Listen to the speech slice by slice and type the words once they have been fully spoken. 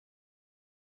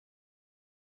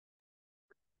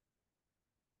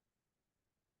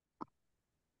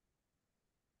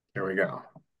There we go.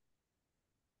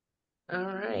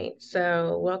 All right,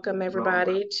 so welcome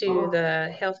everybody to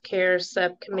the Healthcare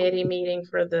Subcommittee meeting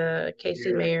for the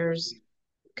KC Mayor's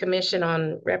Commission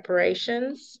on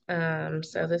Reparations.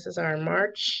 So this is our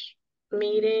March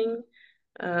meeting.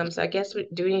 So I guess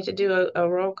do we need to do a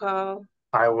roll call?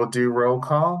 I will do roll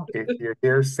call. If you're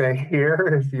here, say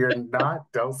here. If you're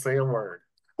not, don't say a word.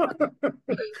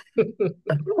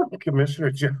 Commissioner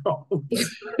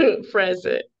Jones,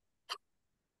 Present.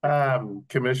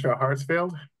 Commissioner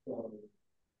Hartsfield,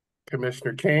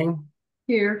 Commissioner King,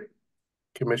 Here.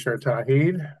 Commissioner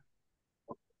Tauheed,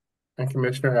 and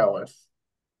Commissioner Ellis.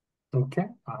 Okay,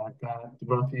 I've got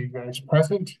both of you guys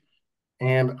present,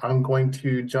 and I'm going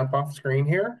to jump off screen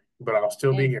here, but I'll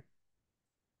still be here.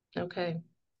 Okay.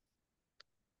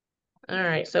 All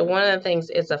right, so one of the things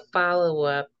is a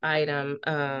follow-up item,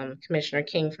 Commissioner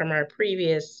King, from our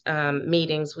previous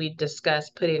meetings. We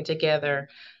discussed putting together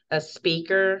a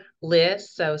speaker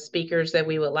list, so speakers that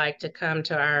we would like to come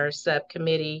to our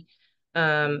subcommittee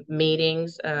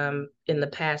meetings. In the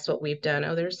past, what we've done,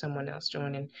 oh, there's someone else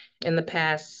joining. In the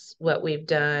past, what we've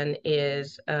done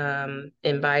is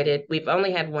invited, we've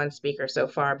only had one speaker so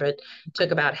far, but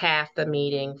took about half the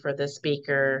meeting for the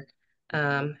speaker.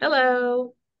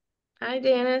 Hello. Hi,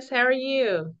 Dennis. How are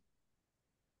you?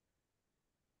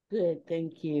 Good,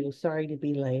 thank you. Sorry to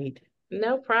be late.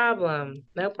 No problem.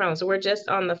 No problem. So we're just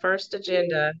on the first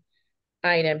agenda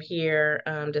item here,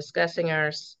 discussing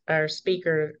our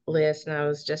speaker list. And I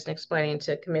was just explaining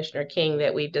to Commissioner King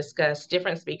that we've discussed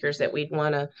different speakers that we'd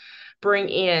want to bring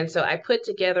in. So I put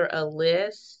together a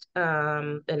list,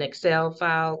 an Excel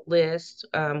file list,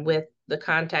 with the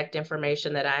contact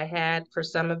information that I had for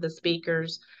some of the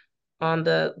speakers on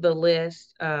the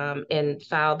list, and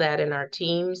file that in our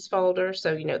Teams folder.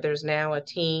 So, there's now a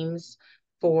Teams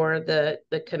for the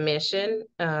commission,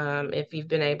 if you've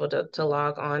been able to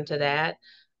log on to that.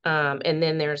 And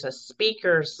then there's a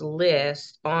speakers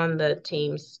list on the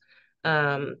Teams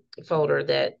folder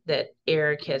that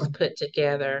Eric has put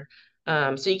together.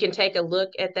 So you can take a look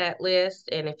at that list,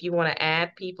 and if you want to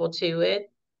add people to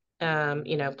it,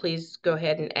 please go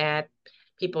ahead and add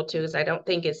people to, because I don't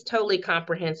think it's totally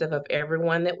comprehensive of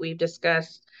everyone that we've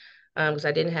discussed, because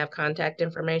I didn't have contact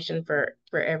information for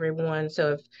everyone.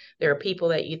 So if there are people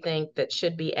that you think that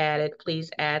should be added, please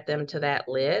add them to that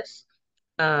list.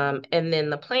 And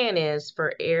then the plan is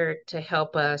for Eric to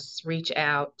help us reach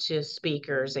out to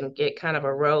speakers and get kind of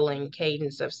a rolling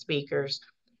cadence of speakers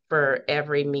for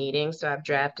every meeting. So I've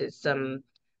drafted some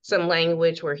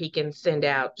language where he can send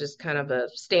out just kind of a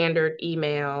standard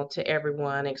email to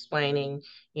everyone explaining,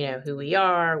 who we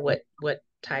are, what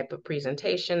type of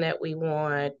presentation that we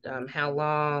want, how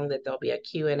long, that there'll be a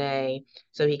Q&A,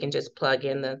 so he can just plug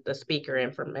in the speaker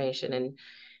information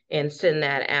and send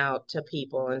that out to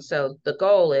people. And so the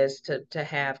goal is to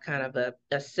have kind of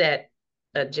a set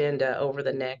agenda over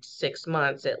the next 6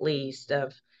 months at least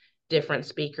of different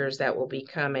speakers that will be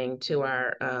coming to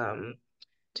our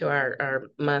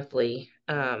monthly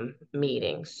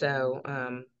meetings.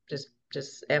 So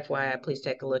just FYI, please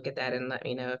take a look at that and let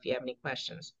me know if you have any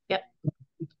questions. Yep.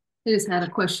 I just had a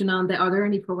question on that. Are there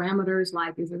any parameters?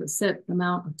 Like, is it a set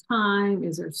amount of time?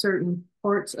 Is there certain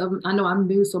parts of, I know I'm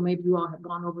new, so maybe you all have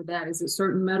gone over that. Is it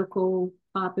certain medical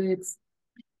topics?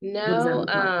 What does that No, look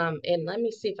like? and let me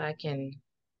see if I can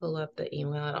pull up the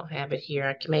email. I don't have it here.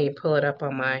 I can maybe pull it up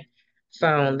on my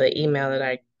phone, the email that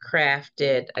I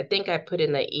crafted. I think I put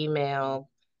in the email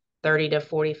 30 to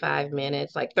 45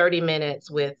 minutes, like 30 minutes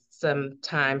with some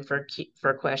time for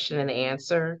question and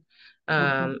answer.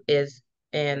 Okay.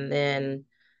 And then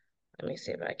let me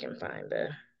see if I can find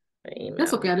the That's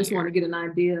email okay. I just want here. to get an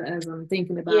idea as I'm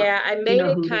thinking about, Yeah, I made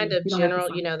it who kind of you don't have to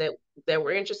general, find. that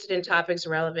we're interested in topics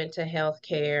relevant to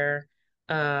healthcare,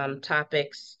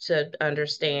 topics to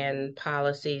understand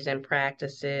policies and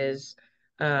practices,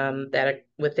 that are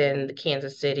within the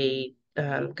Kansas City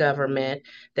government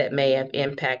that may have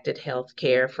impacted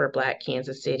healthcare for Black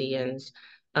Kansas Cityans,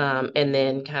 and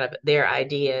then kind of their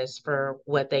ideas for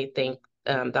what they think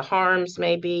the harms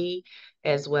may be,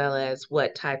 as well as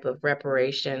what type of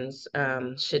reparations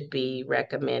should be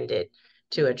recommended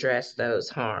to address those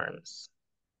harms.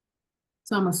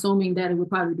 So I'm assuming that it would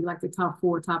probably be like the top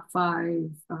 4, top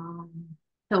 5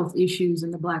 health issues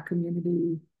in the Black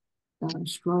community,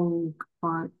 stroke,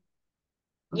 heart,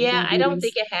 Yeah, I don't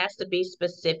think diabetes. it has to be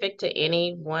specific to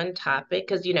any one topic,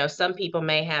 because, some people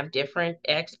may have different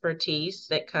expertise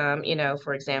that come,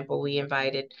 for example, we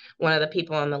invited one of the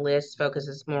people on the list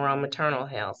focuses more on maternal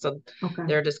health. So Okay.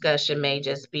 their discussion may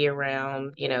just be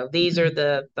around, these are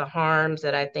the harms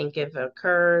that I think have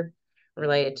occurred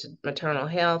related to maternal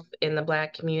health in the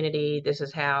Black community. This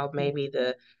is how maybe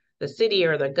the the city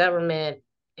or the government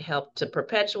helped to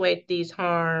perpetuate these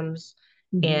harms.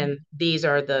 And these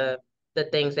are the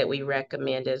things that we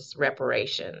recommend as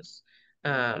reparations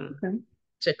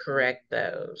to correct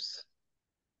those.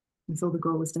 And so the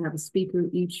goal is to have a speaker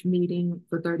each meeting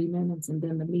for 30 minutes and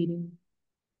then the meeting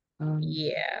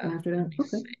Yeah. after that.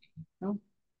 Okay. Oh,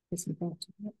 listen back to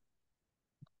that.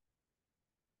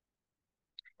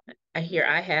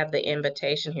 I have the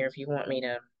invitation here if you want me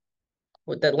to,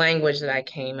 with the language that I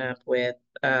came up with.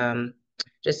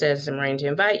 Just says I'm going to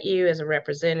invite you as a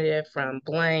representative from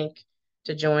blank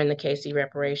to join the KC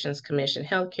Reparations Commission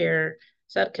Healthcare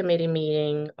Subcommittee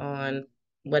meeting on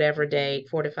whatever date,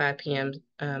 4 to 5 p.m.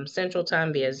 Central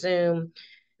Time via Zoom.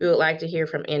 We would like to hear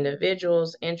from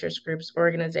individuals, interest groups,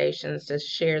 organizations to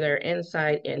share their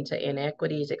insight into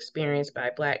inequities experienced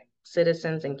by Black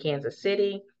citizens in Kansas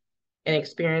City and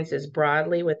experiences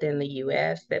broadly within the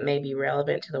U.S. that may be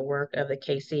relevant to the work of the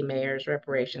KC Mayor's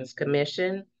Reparations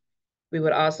Commission. We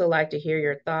would also like to hear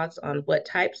your thoughts on what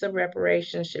types of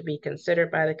reparations should be considered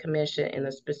by the Commission in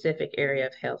the specific area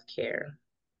of healthcare.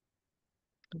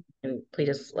 And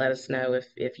please let us know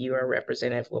if you or a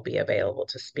representative will be available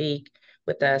to speak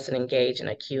with us and engage in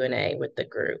a Q&A with the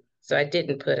group. So I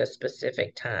didn't put a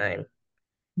specific time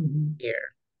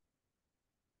here.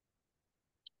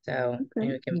 So okay.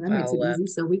 we can that makes it follow up. easy.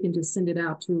 So we can just send it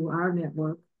out to our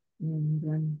network and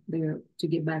then they're to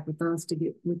get back with us to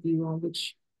get with you on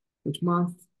which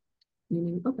month.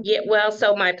 Okay. Yeah, well,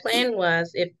 so my plan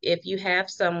was if you have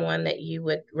someone that you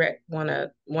would want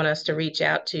us to reach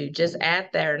out to, just add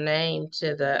their name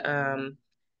to the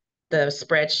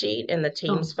spreadsheet in the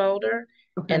Teams folder,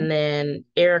 Okay. and then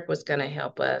Eric was going to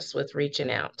help us with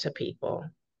reaching out to people.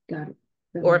 Got it.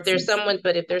 That Or if makes there's sense.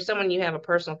 if there's someone you have a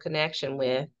personal connection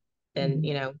with, then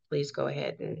please go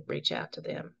ahead and reach out to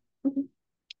them. Okay.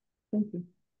 Thank you.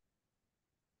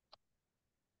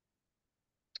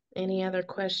 Any other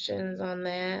questions on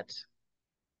that?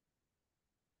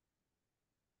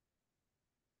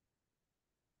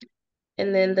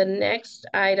 And then the next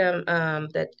item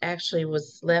that actually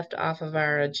was left off of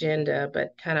our agenda,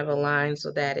 but kind of aligns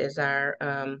with that, is our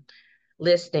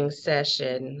listening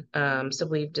session. So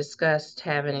we've discussed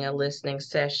having a listening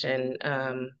session.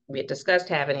 We had discussed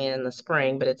having it in the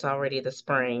spring, but it's already the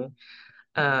spring.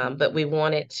 But we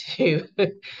wanted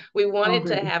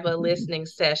to have a listening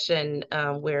session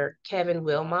where Kevin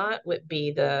Wilmot would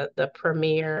be the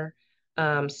premier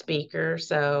speaker.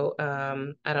 So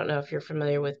I don't know if you're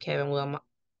familiar with Kevin Wilmot.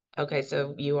 Okay,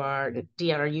 so you are.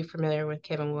 Dion, are you familiar with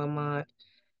Kevin Wilmot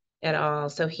at all?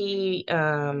 So he's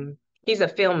a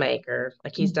filmmaker.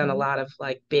 Like he's done a lot of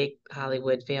like big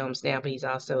Hollywood films now, but he's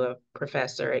also a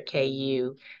professor at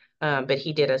KU. But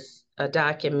he did a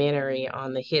documentary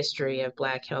on the history of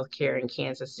Black healthcare in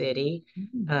Kansas City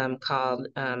called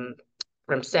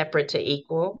From Separate to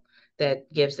Equal,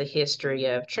 that gives the history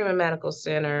of Truman Medical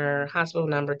Center, Hospital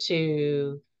Number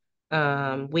 2,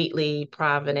 Wheatley,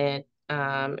 Provident.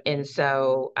 And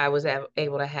so I was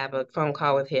able to have a phone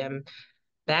call with him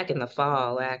back in the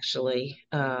fall, actually.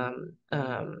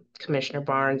 Commissioner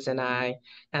Barnes and I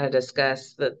kind of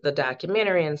discussed the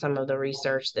documentary and some of the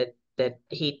research that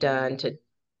he'd done to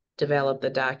develop the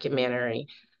documentary.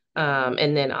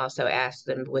 And then also asked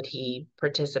them, would he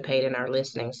participate in our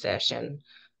listening session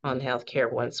on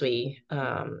healthcare once we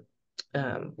were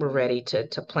ready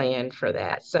to plan for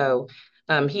that. So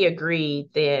he agreed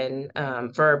then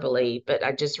verbally, but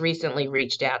I just recently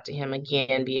reached out to him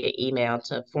again via email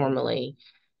to formally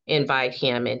invite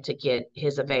him and to get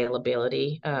his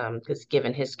availability, because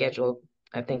given his schedule,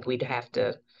 I think we'll have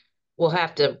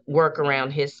to work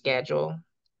around his schedule.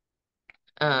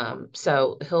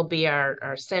 So he'll be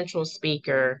our central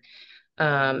speaker.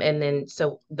 And then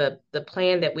so the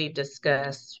plan that we've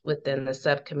discussed within the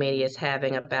subcommittee is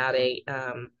having about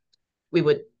we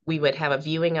would have a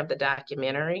viewing of the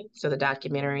documentary. So the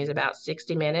documentary is about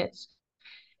 60 minutes.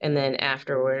 And then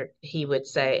afterward, he would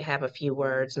have a few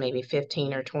words, maybe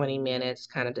 15 or 20 minutes,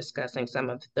 kind of discussing some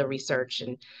of the research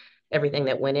and everything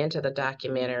that went into the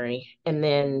documentary. And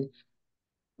then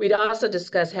we'd also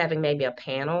discuss having maybe a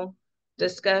panel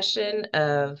discussion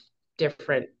of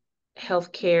different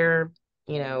healthcare,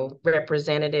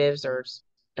 representatives or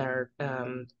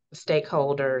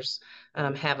stakeholders,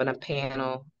 having a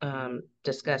panel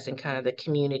discussing kind of the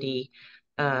community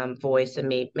voice and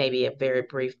maybe a very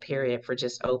brief period for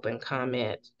just open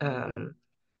comment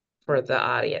for the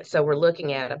audience. So we're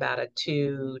looking at about a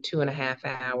 2.5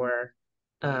 hour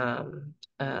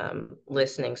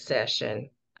listening session,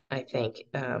 I think,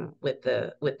 with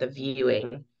the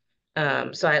viewing.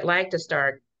 So I'd like to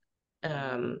start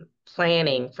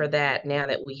planning for that now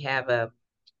that we have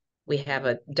we have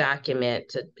a document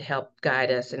to help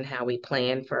guide us in how we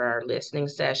plan for our listening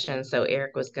session. So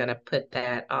Eric was going to put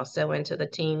that also into the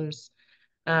Teams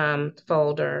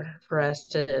folder for us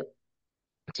to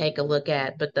take a look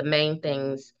at. But the main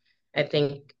things, I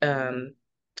think,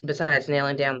 besides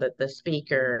nailing down the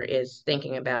speaker, is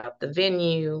thinking about the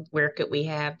venue. Where could we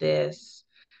have this?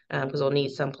 Because we'll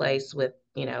need someplace with,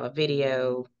 a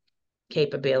video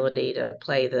capability to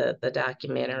play the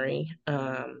documentary,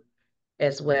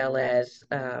 as well as,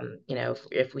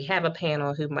 if we have a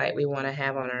panel, who might we want to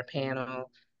have on our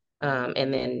panel,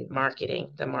 and then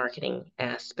the marketing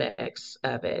aspects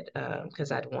of it,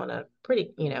 because I'd want a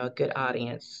good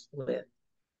audience with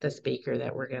the speaker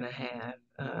that we're going to have.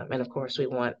 And of course, we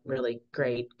want really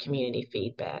great community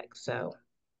feedback. So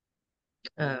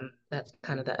that's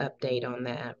kind of the update on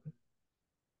that.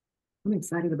 I'm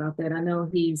excited about that. I know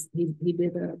he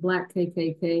did a Black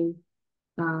KKK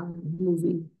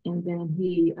movie, and then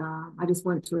I just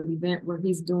went to an event where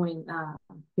he's doing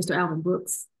Mr. Alvin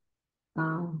Brooks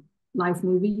uh, life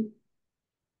movie.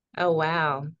 Oh,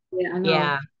 wow. Yeah, I know.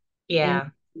 Yeah. Yeah.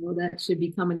 And, that should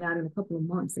be coming out in a couple of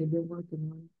months. They've been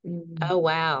working on it. And, Oh,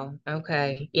 wow.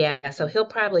 Okay. Yeah. So he'll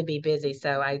probably be busy.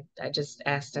 So I just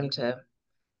asked him to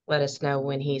let us know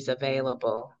when he's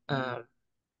available.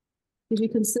 did you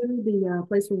consider the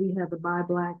place where we have the Buy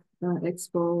Black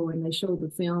Expo and they showed the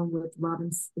film with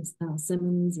Robin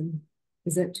Simmons, and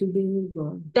is that too big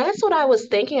or? That's what I was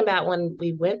thinking about when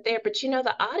we went there, but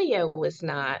the audio was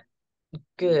not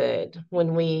good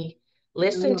when we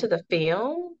listened to the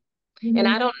film. And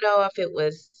I don't know if it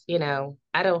was,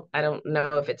 I don't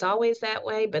know if it's always that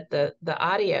way, but the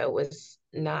audio was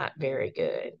not very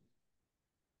good.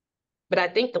 But I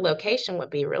think the location would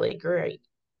be really great.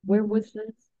 Where was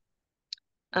this?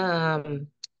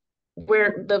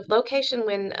 Where the location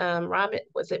when Robin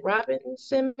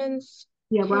Simmons?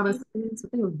 Yeah, Robin Simmons. I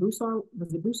think it was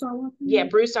was it Bruce R. Watkins? Yeah,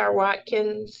 Bruce R.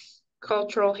 Watkins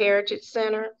Cultural Heritage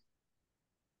Center.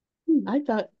 I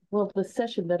thought, well, the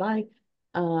session that I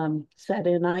sat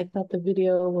in, I thought the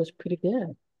video was pretty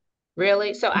good.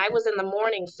 Really? So I was in the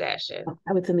morning session.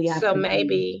 I was in the So afternoon.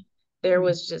 maybe there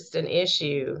was just an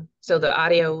issue. So the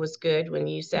audio was good when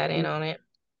you sat in on it?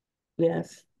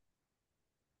 Yes.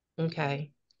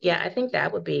 Okay. Yeah, I think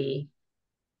that would be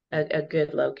a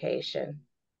good location.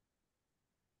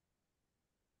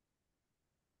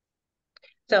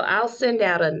 So I'll send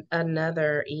out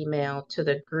another email to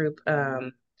the group.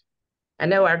 I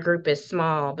know our group is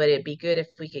small, but it'd be good if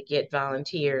we could get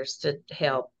volunteers to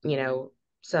help,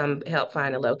 some help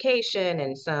find a location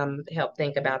and some help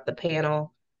think about the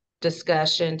panel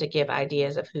discussion to give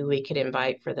ideas of who we could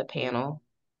invite for the panel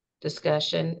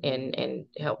discussion and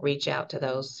help reach out to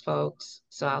those folks.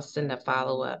 So I'll send a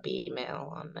follow-up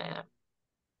email on that.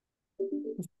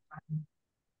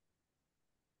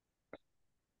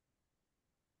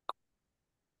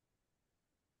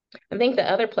 I think the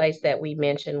other place that we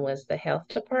mentioned was the health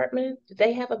department. Do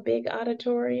they have a big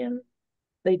auditorium?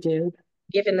 They do.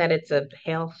 Given that it's a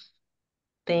health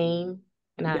theme,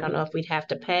 and I don't know if we'd have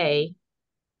to pay.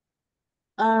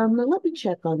 Let me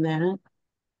check on that.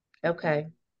 Okay.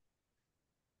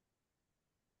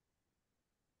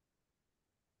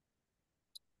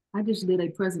 I just did a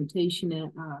presentation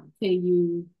at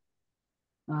KU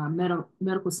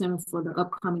Medical Center for the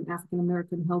upcoming African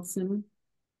American Health Center.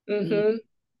 Mm-hmm.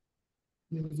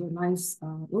 It was a nice,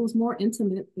 it was more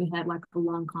intimate. They had like a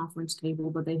long conference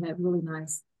table, but they had really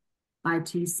nice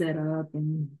IT setup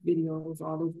and videos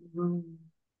all over the room.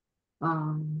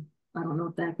 I don't know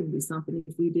if that could be something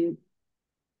if we did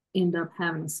end up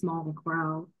having a smaller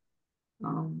crowd.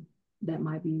 That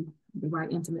might be the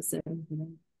right intimate setting for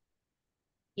them.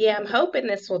 Yeah, I'm hoping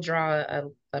this will draw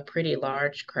a pretty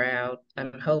large crowd.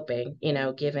 I'm hoping,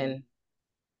 given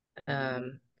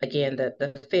again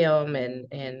the film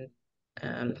and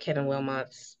Kevin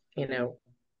Wilmot's,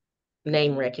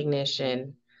 name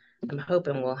recognition. I'm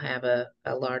hoping we'll have a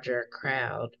larger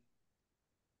crowd.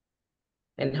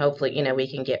 And hopefully, we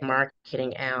can get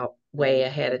marketing out way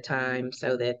ahead of time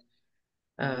so that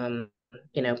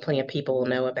plenty of people will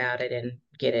know about it and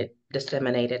get it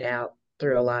disseminated out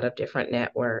through a lot of different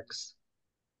networks.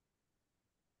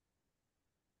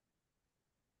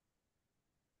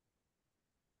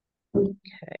 Okay.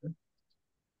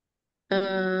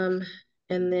 And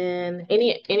then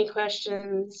any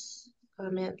questions,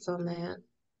 comments on that?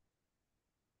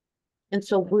 And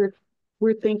so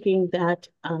we're thinking that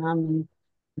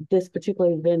this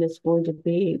particular event is going to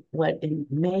be what, in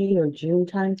May or June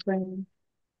timeframe?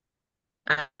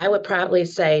 I would probably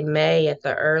say May at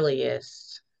the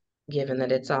earliest, given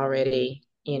that it's already,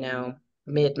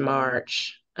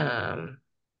 mid-March.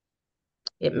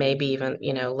 it may be even,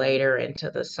 later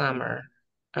into the summer,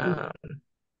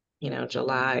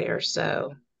 July or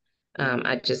so.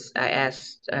 I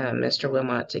asked Mr.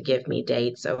 Wilmot to give me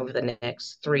dates over the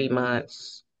next 3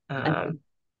 months when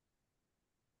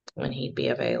he'd be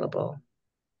available.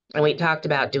 And we talked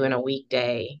about doing a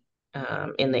weekday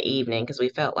in the evening because we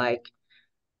felt like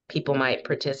people might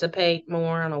participate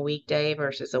more on a weekday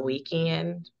versus a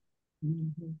weekend.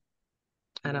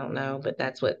 I don't know, but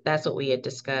that's what we had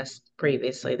discussed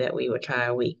previously, that we would try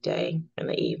a weekday in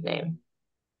the evening.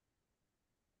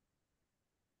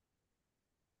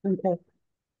 Okay.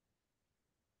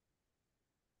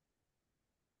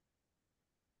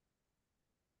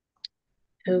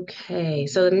 Okay,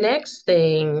 so the next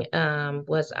thing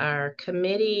was our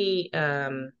committee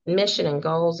mission and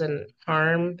goals and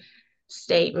harm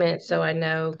statement. So I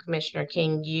know, Commissioner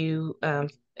King, you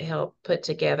helped put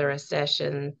together a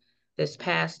session this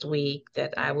past week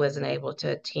that I wasn't able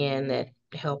to attend, that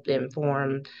helped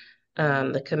inform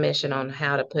the commission on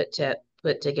how to put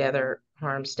together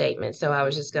harm statements. So I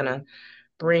was just gonna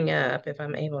bring up, if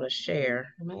I'm able to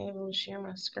share. Am I able to share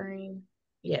my screen?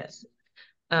 Yes.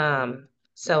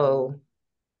 So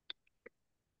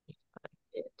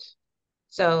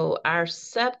our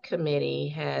subcommittee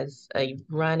has a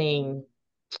running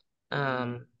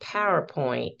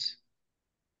PowerPoint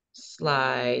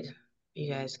slide. You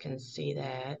guys can see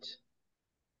that.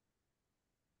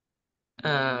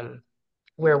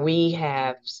 Where we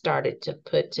have started to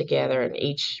put together in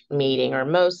each meeting, or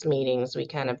most meetings, we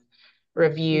kind of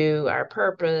review our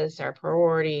purpose, our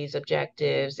priorities,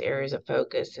 objectives, areas of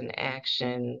focus, and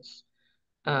actions.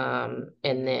 And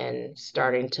then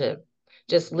starting to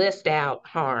just list out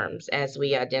harms as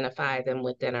we identify them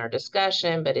within our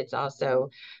discussion, but it's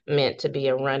also meant to be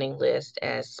a running list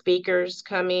as speakers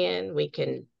come in. We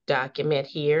can document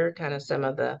here kind of some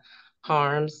of the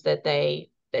harms that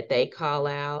they call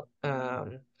out,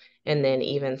 and then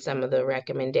even some of the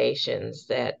recommendations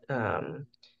that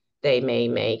they may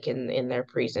make in their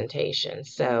presentation.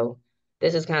 So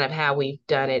this is kind of how we've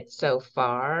done it so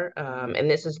far. And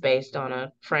this is based on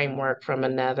a framework from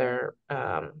another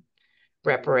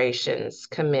reparations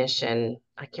commission.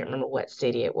 I can't remember what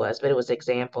city it was, but it was an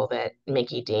example that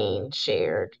Mickey Dean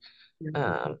shared.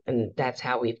 And that's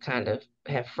how we've kind of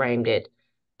have framed it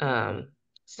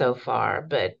so far.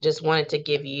 But just wanted to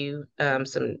give you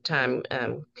some time,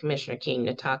 Commissioner King,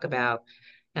 to talk about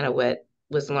kind of what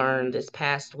was learned this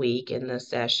past week in the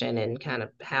session and kind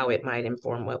of how it might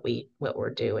inform what we're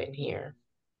doing here.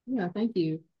 Yeah, thank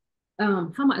you.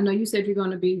 How much? I know you said you're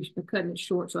going to be cutting it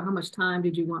short. So how much time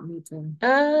did you want me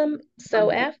to? So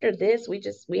after this,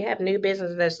 we have new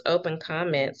business that's open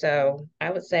comment. So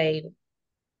I would say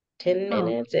 10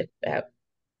 minutes if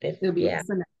It'll be yeah. less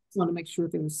than that. Just want to make sure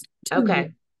if it was 2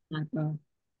 Okay.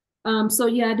 minutes. So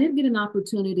yeah, I did get an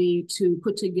opportunity to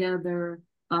put together,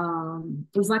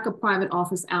 it was like a private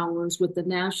office hours with the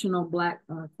National Black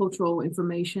Cultural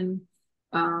Information.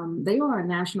 They are a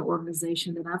national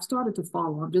organization that I've started to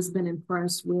follow. I've just been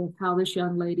impressed with how this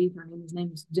young lady, her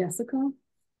name is Jessica.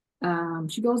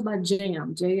 She goes by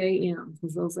Jam, Jam,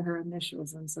 because those are her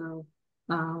initials. And so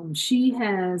she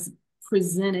has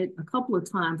presented a couple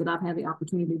of times that I've had the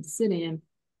opportunity to sit in,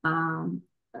 an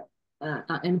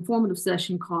informative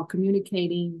session called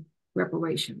Communicating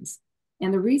Reparations.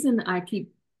 And the reason I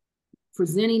keep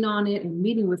presenting on it and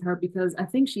meeting with her, because I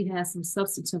think she has some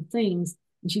substantive things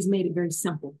and she's made it very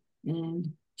simple.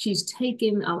 And she's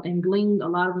taken and gleaned a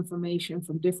lot of information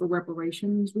from different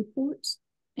reparations reports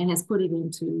and has put it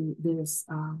into this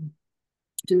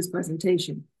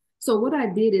presentation. So what I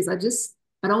did is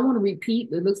I don't want to repeat.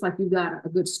 It looks like you've got a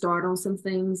good start on some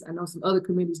things. I know some other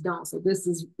committees don't. So this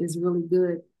is really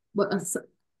good. But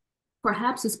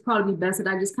perhaps it's probably best that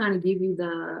I just kind of give you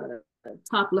the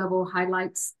top level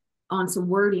highlights on some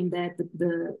wording that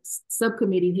the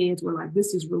subcommittee heads were like,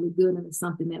 this is really good and it's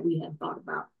something that we had thought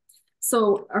about.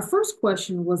 So our first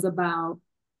question was about,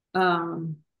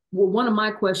 one of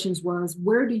my questions was,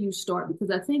 where do you start? Because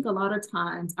I think a lot of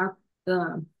times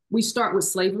we start with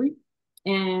slavery,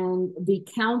 and the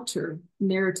counter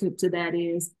narrative to that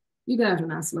is, you guys are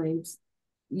not slaves.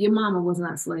 Your mama was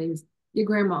not slaves. Your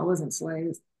grandma wasn't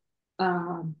slaves.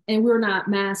 And we're not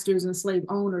masters and slave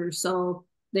owners. So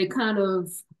they kind of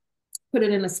put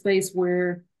it in a space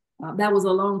where that was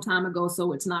a long time ago,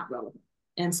 so it's not relevant.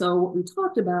 And so what we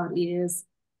talked about is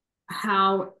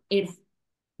how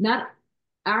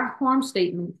our harm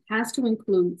statement has to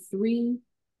include 3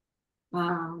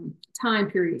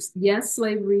 time periods. Yes,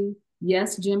 slavery.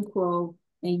 Yes, Jim Crow.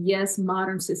 And yes,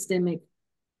 modern systemic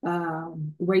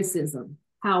racism.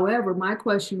 However, my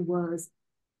question was,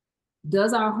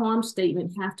 does our harm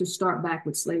statement have to start back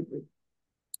with slavery?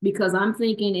 Because I'm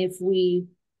thinking if we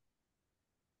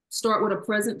start with a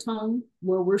present tone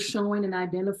where we're showing and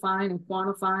identifying and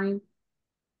quantifying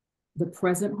the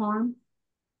present harm,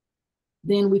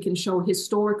 then we can show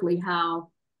historically how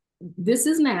this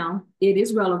is now, it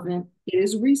is relevant, it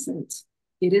is recent,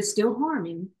 it is still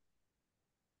harming,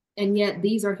 and yet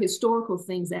these are historical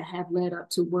things that have led up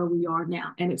to where we are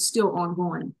now, and it's still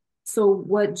ongoing. So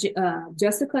what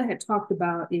Jessica had talked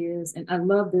about is, and I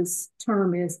love this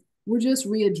term, is we're just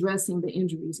readdressing the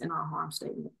injuries in our harm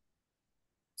statement.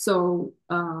 So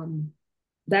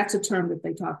that's a term that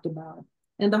they talked about.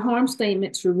 And the harm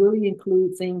statement should really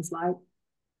include things like,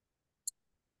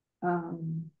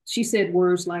 she said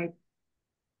words like,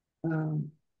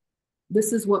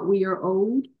 this is what we are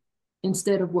owed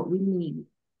instead of what we need.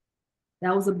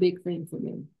 That was a big thing for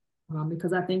me,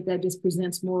 because I think that just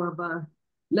presents more of a,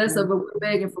 less of a we're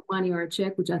begging for money or a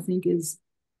check, which I think is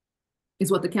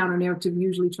what the counter narrative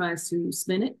usually tries to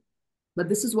spin it. But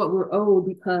this is what we're owed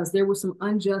because there was some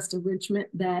unjust enrichment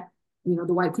that, you know,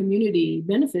 the white community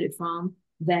benefited from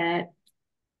that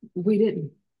we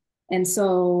didn't. And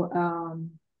so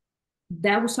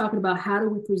that was talking about how do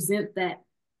we present that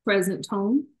present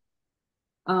tone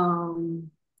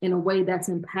in a way that's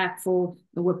impactful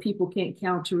and where people can't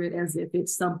counter it as if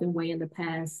it's something way in the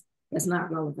past that's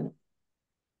not relevant.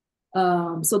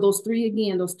 So those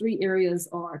three areas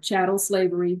are chattel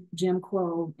slavery, Jim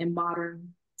Crow, and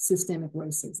modern systemic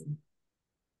racism.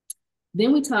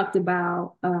 Then we talked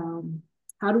about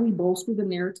how do we bolster the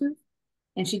narrative?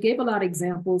 And she gave a lot of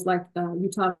examples, like you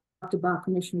talked about,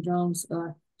 Commissioner Jones,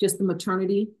 just the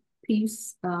maternity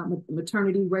piece,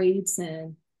 maternity rates,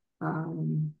 and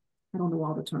I don't know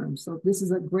all the terms. So this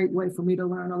is a great way for me to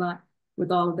learn a lot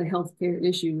with all of the healthcare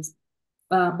issues.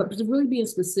 But to really being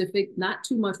specific, not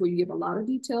too much where you give a lot of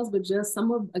details, but just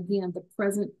some of, again, the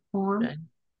present harm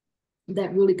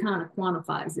that really kind of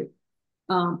quantifies it.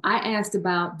 I asked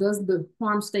about, does the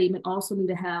harm statement also need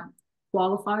to have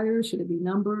qualifiers? Should it be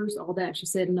numbers? All that. She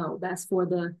said, no, that's for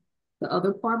the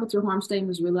other part, but your harm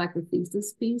statement is really like the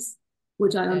thesis piece,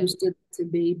 which I understood to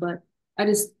be, but I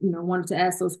just, wanted to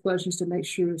ask those questions to make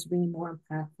sure it's being more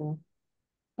impactful.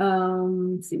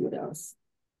 Let's see what else.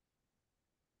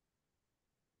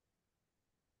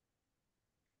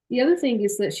 The other thing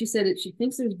is that she said that she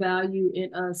thinks there's value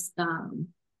in us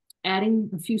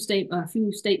adding a few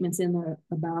statements in there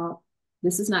about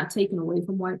this is not taken away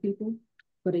from white people,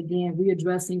 but again,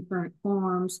 readdressing current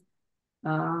harms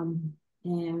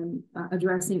and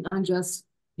addressing unjust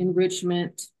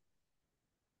enrichment.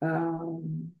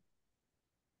 And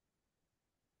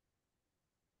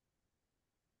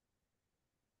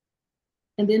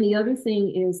then the other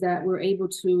thing is that we're able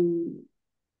to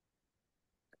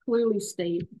clearly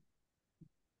state,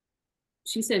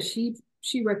 she says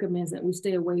she recommends that we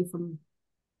stay away from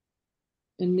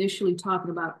initially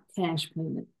talking about cash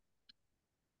payment.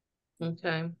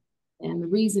 Okay. And the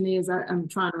reason is I'm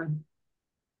trying to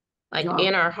like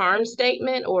in our harm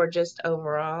statement or just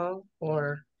overall,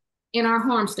 or in our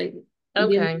harm statement.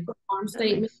 Okay. Harm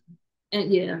statement.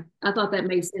 And yeah, I thought that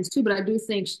made sense too. But I do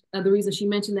think the reason she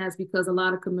mentioned that is because a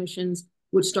lot of commissions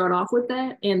would start off with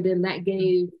that, and then that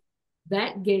gave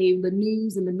the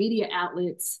news and the media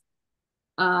outlets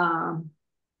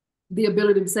the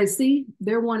ability to say, see,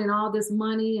 they're wanting all this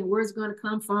money and where's it going to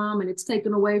come from, and it's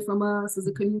taken away from us as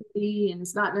a community, and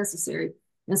it's not necessary.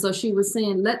 And so she was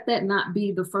saying, let that not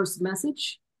be the first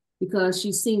message, because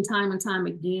she's seen time and time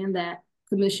again that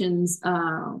commissions,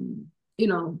 their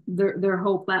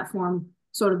whole platform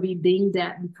sort of be dinged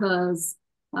at because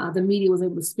the media was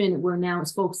able to spin it, where now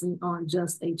it's focusing on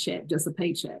just a check, just a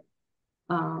paycheck.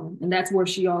 And that's where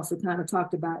she also kind of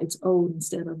talked about it's owed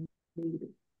instead of needed.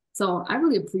 So I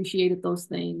really appreciated those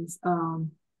things.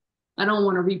 I don't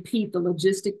want to repeat the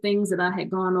logistic things that I had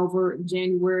gone over in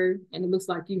January, and it looks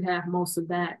like you have most of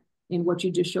that in what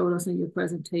you just showed us in your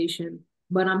presentation.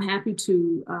 But I'm happy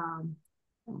to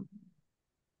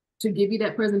give you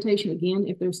that presentation again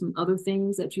if there's some other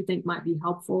things that you think might be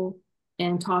helpful,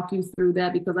 and talk you through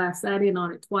that, because I sat in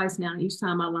on it twice now. Each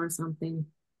time I learned something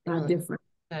different.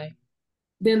 Okay.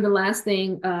 Then the last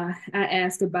thing I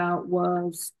asked about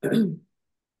was,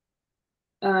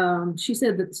 she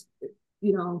said that,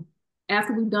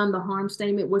 after we've done the harm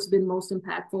statement, what's been most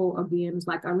impactful again is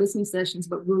like our listening sessions,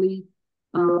 but really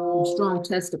strong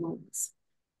testimonies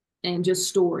and just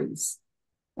stories.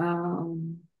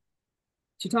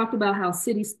 She talked about how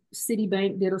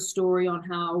Citibank did a story on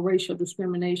how racial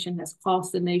discrimination has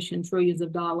cost the nation trillions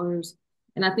of dollars.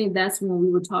 And I think that's when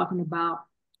we were talking about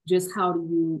just how do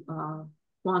you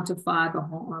quantify the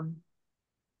harm.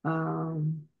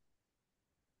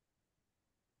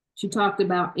 She talked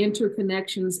about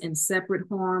interconnections and separate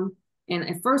harm. And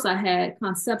at first I had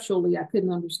conceptually, I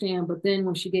couldn't understand, but then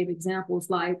when she gave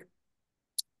examples like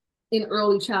in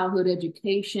early childhood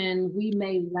education, we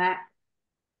may lack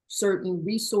certain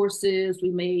resources.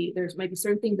 There's maybe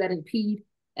certain things that impede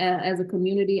as a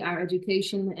community, our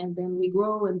education, and then we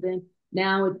grow. And then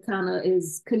now it kind of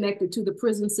is connected to the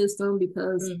prison system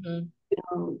because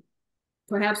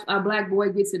perhaps our Black boy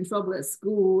gets in trouble at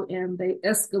school and they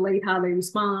escalate how they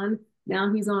respond.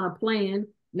 Now he's on a plan.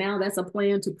 Now that's a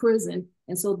plan to prison.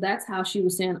 And so that's how she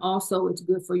was saying also it's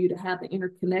good for you to have the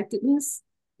interconnectedness,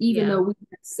 even though we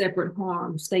have separate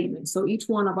harm statements. So each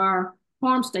one of our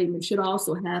harm statements should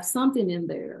also have something in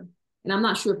there. And I'm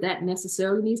not sure if that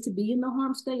necessarily needs to be in the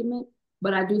harm statement,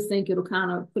 but I do think it'll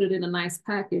kind of put it in a nice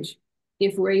package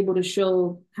if we're able to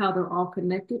show how they're all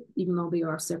connected, even though they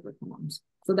are separate harms.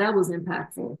 So that was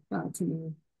impactful to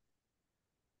me.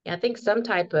 Yeah, I think some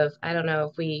type of, I don't know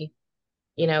if we,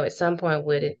 at some point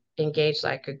would engage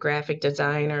like a graphic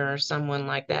designer or someone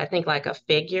like that. I think like a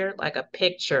figure, like a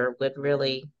picture would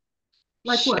really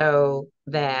Like what? show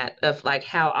that of like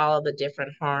how all of the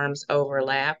different harms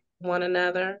overlap one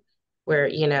another, where,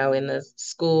 in the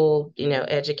school,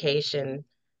 education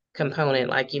component,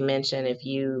 like you mentioned, if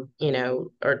you,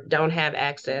 or don't have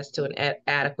access to an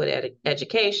adequate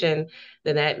education,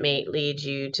 then that may lead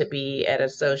you to be at a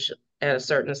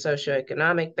certain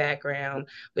socioeconomic background,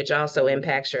 which also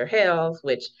impacts your health,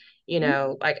 which,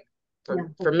 like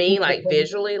for me, like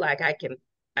visually, like I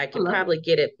I can love probably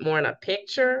get it more in a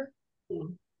picture. it. Yeah.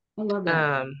 I love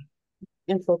that. Um,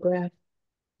 Infograph.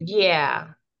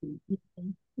 yeah,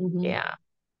 Mm-hmm. yeah.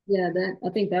 Yeah, that I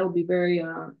think that would be very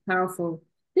powerful.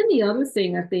 Then the other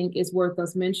thing I think is worth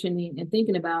us mentioning and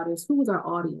thinking about is who was our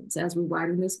audience as we're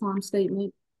writing this harm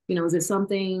statement? Is it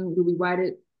something, do we write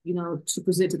it, to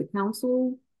present to the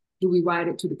council? Do we write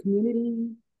it to the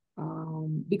community?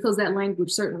 Because that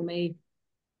language certainly may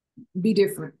be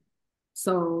different.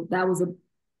 So that was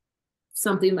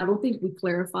something I don't think we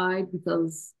clarified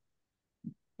because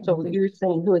So you're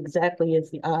saying who exactly is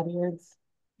the audience?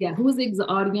 yeah, who is the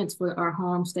audience for our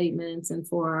harm statements and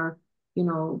for our,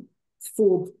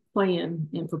 full plan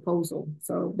and proposal?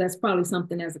 So that's probably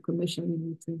something as a commission we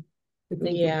need to think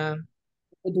of. Yeah.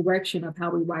 The direction of how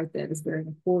we write that is very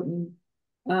important.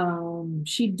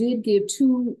 She did give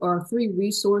 2 or 3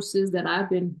 resources that I've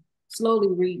been slowly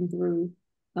reading through,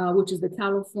 which is the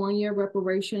California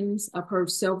reparations. I've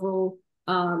heard several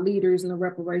leaders in the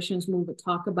reparations movement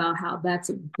talk about how that's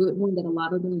a good one that a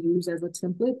lot of them use as a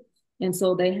template. And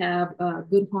so they have a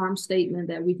good harm statement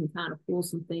that we can kind of pull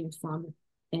some things from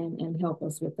and help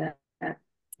us with that.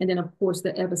 And then, of course,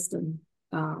 the Evanston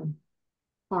harm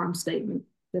statement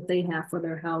that they have for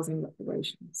their housing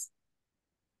reparations.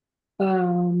 I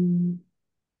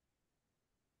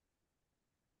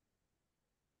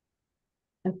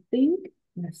think,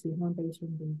 let's see, harm-based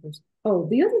remedies. Oh,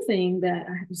 the other thing that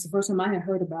it's the first time I had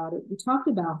heard about it, we talked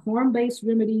about harm-based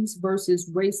remedies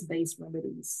versus race-based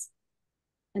remedies.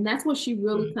 And that's what she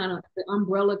really kind of, the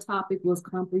umbrella topic was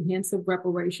comprehensive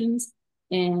reparations.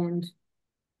 And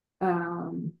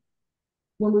when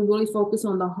we really focus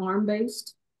on the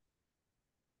harm-based,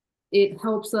 it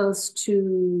helps us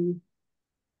to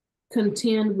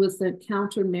contend with the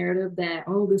counter narrative that,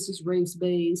 oh, this is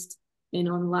race-based. And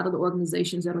on a lot of the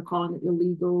organizations that are calling it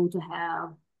illegal to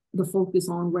have the focus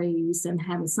on race and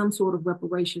having some sort of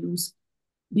reparations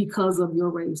because of your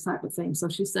race type of thing. So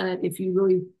she said, if you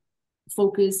really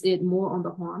focus it more on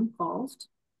the harm caused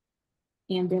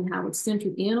and then how it's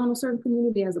centered in on a certain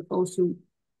community as opposed to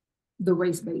the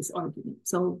race-based argument.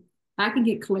 So I can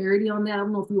get clarity on that. I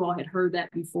don't know if you all had heard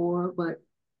that before, but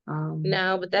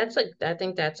no, but I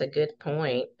think that's a good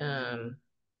point.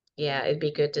 Yeah, it'd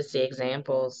be good to see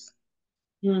examples.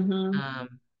 Yeah,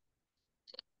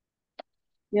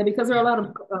 because there are a lot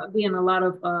of, again, a lot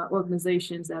of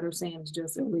organizations that are saying it's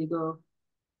just illegal.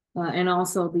 And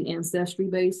also the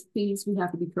ancestry-based piece, we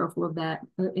have to be careful of that.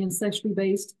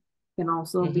 Ancestry-based can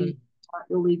also be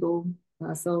illegal.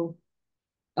 So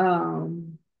I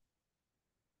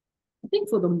think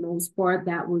for the most part,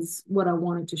 that was what I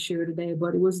wanted to share today,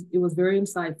 but it was very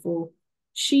insightful.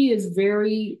 She is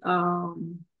very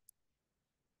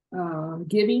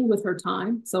giving with her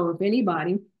time. So if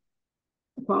anybody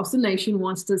across the nation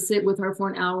wants to sit with her for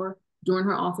an hour during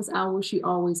her office hours, she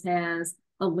always has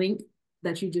a link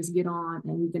that you just get on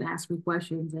and you can ask her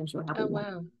questions and she'll have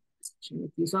a discussion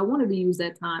with you. So I wanted to use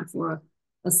that time for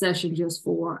a session just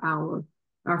for our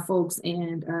folks,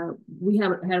 and we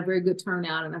have had a very good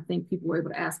turnout, and I think people were able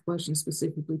to ask questions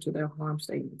specifically to their harm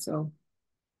statement. So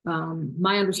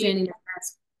my understanding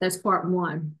is that's part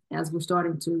 1 as we're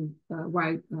starting to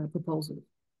write proposals.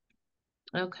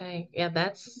 Okay, yeah,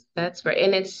 that's great.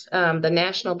 And it's the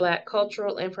National Black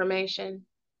Cultural Information.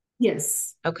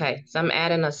 Yes. Okay, so I'm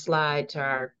adding a slide to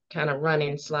our kind of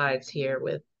running slides here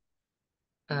with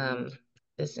um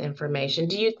this information.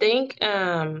 Do you think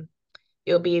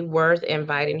it'll be worth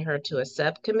inviting her to a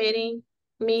subcommittee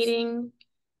meeting?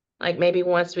 Like maybe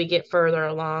once we get further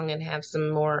along and have some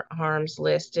more harms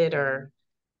listed or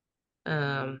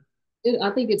um I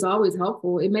think it's always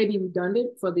helpful. It may be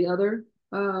redundant for the other,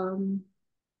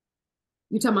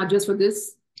 you're talking about just for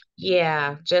this?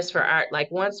 yeah, just for our like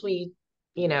once we,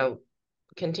 you know,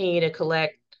 continue to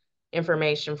collect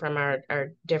information from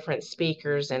our different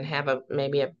speakers and have a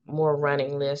maybe a more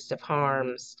running list of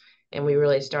harms and we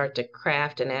really start to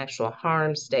craft an actual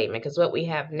harm statement because what we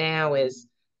have now is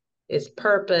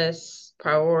purpose,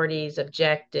 priorities,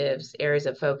 objectives, areas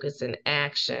of focus, and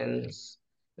actions.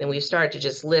 Then we start to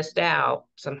just list out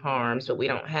some harms, but we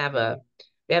haven't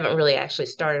really actually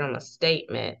started on a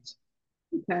statement.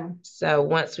 Okay. So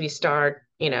once we start,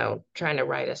 trying to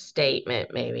write a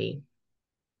statement, maybe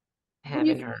What do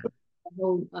you having think her. of the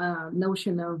whole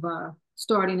notion of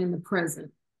starting in the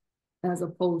present as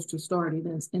opposed to starting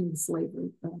as in the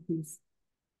slavery piece?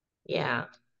 Yeah.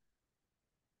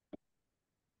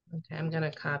 Okay, I'm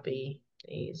gonna copy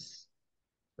these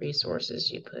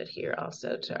resources you put here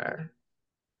also to our Okay.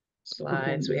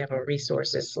 slides. We have a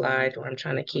resources slide where I'm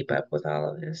trying to keep up with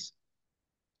all of this.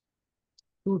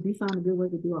 Well, if you find a good way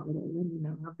to do all of that, let me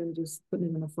know. I've been just putting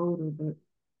them in a folder, but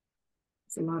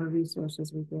it's a lot of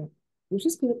resources we get, which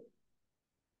is good.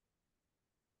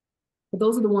 But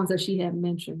those are the ones that she had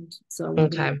mentioned. So I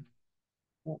wanted to Okay. make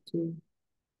that too.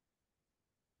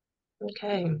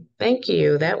 Okay. Thank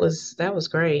you. That was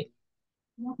great.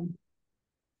 Yeah.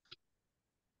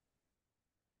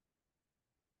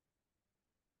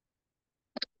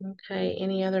 Okay.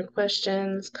 Any other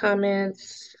questions,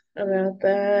 comments about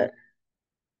that?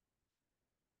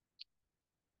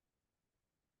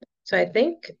 So I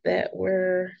think that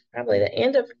we're probably the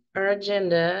end of our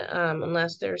agenda,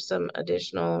 unless there's some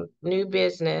additional new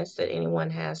business that anyone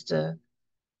has to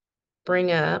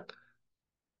bring up.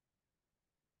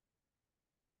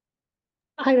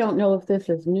 I don't know if this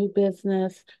is new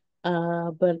business,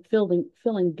 but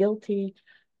feeling guilty.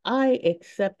 I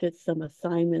accepted some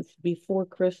assignments before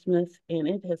Christmas and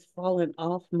it has fallen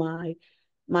off my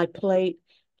plate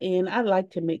and I'd like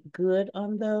to make good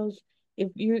on those.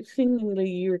 If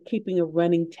you're keeping a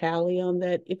running tally on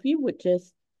that, if you would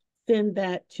just send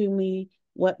that to me,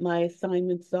 what my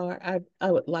assignments are,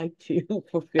 I would like to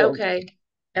fulfill. Okay.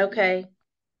 Okay.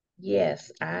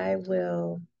 Yes, I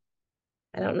will.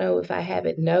 I don't know if I have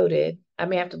it noted. I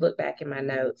may have to look back in my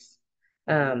notes.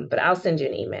 But I'll send you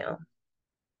an email.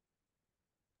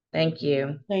 Thank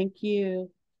you. Thank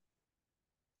you.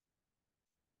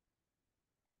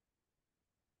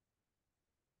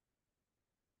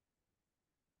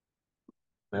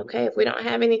 Okay, if we don't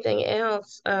have anything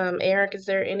else, Eric, is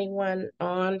there anyone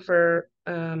on for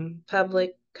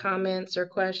public comments or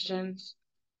questions?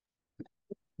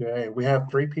 Okay, we have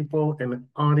 3 people in the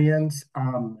audience.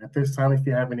 At this time, if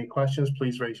you have any questions,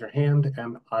 please raise your hand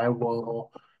and I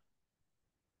will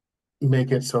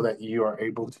make it so that you are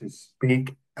able to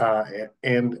speak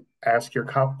and ask your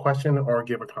question or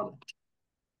give a comment.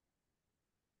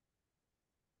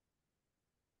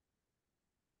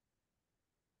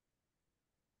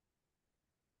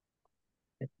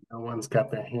 If no one's got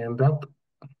their hand up.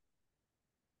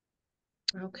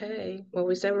 Okay, well,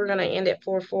 we said we're gonna end at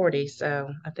 4:40,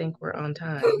 so I think we're on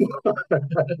time.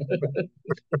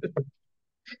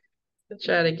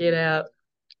 Try to get out.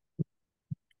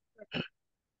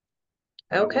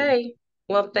 Okay,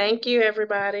 well, thank you,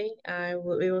 everybody.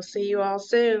 We will see you all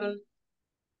soon.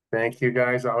 Thank you,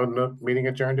 guys. Meeting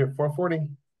adjourned at 4:40.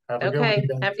 Have a good one, Okay,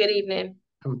 guys. have a good evening.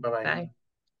 Bye-bye. Bye.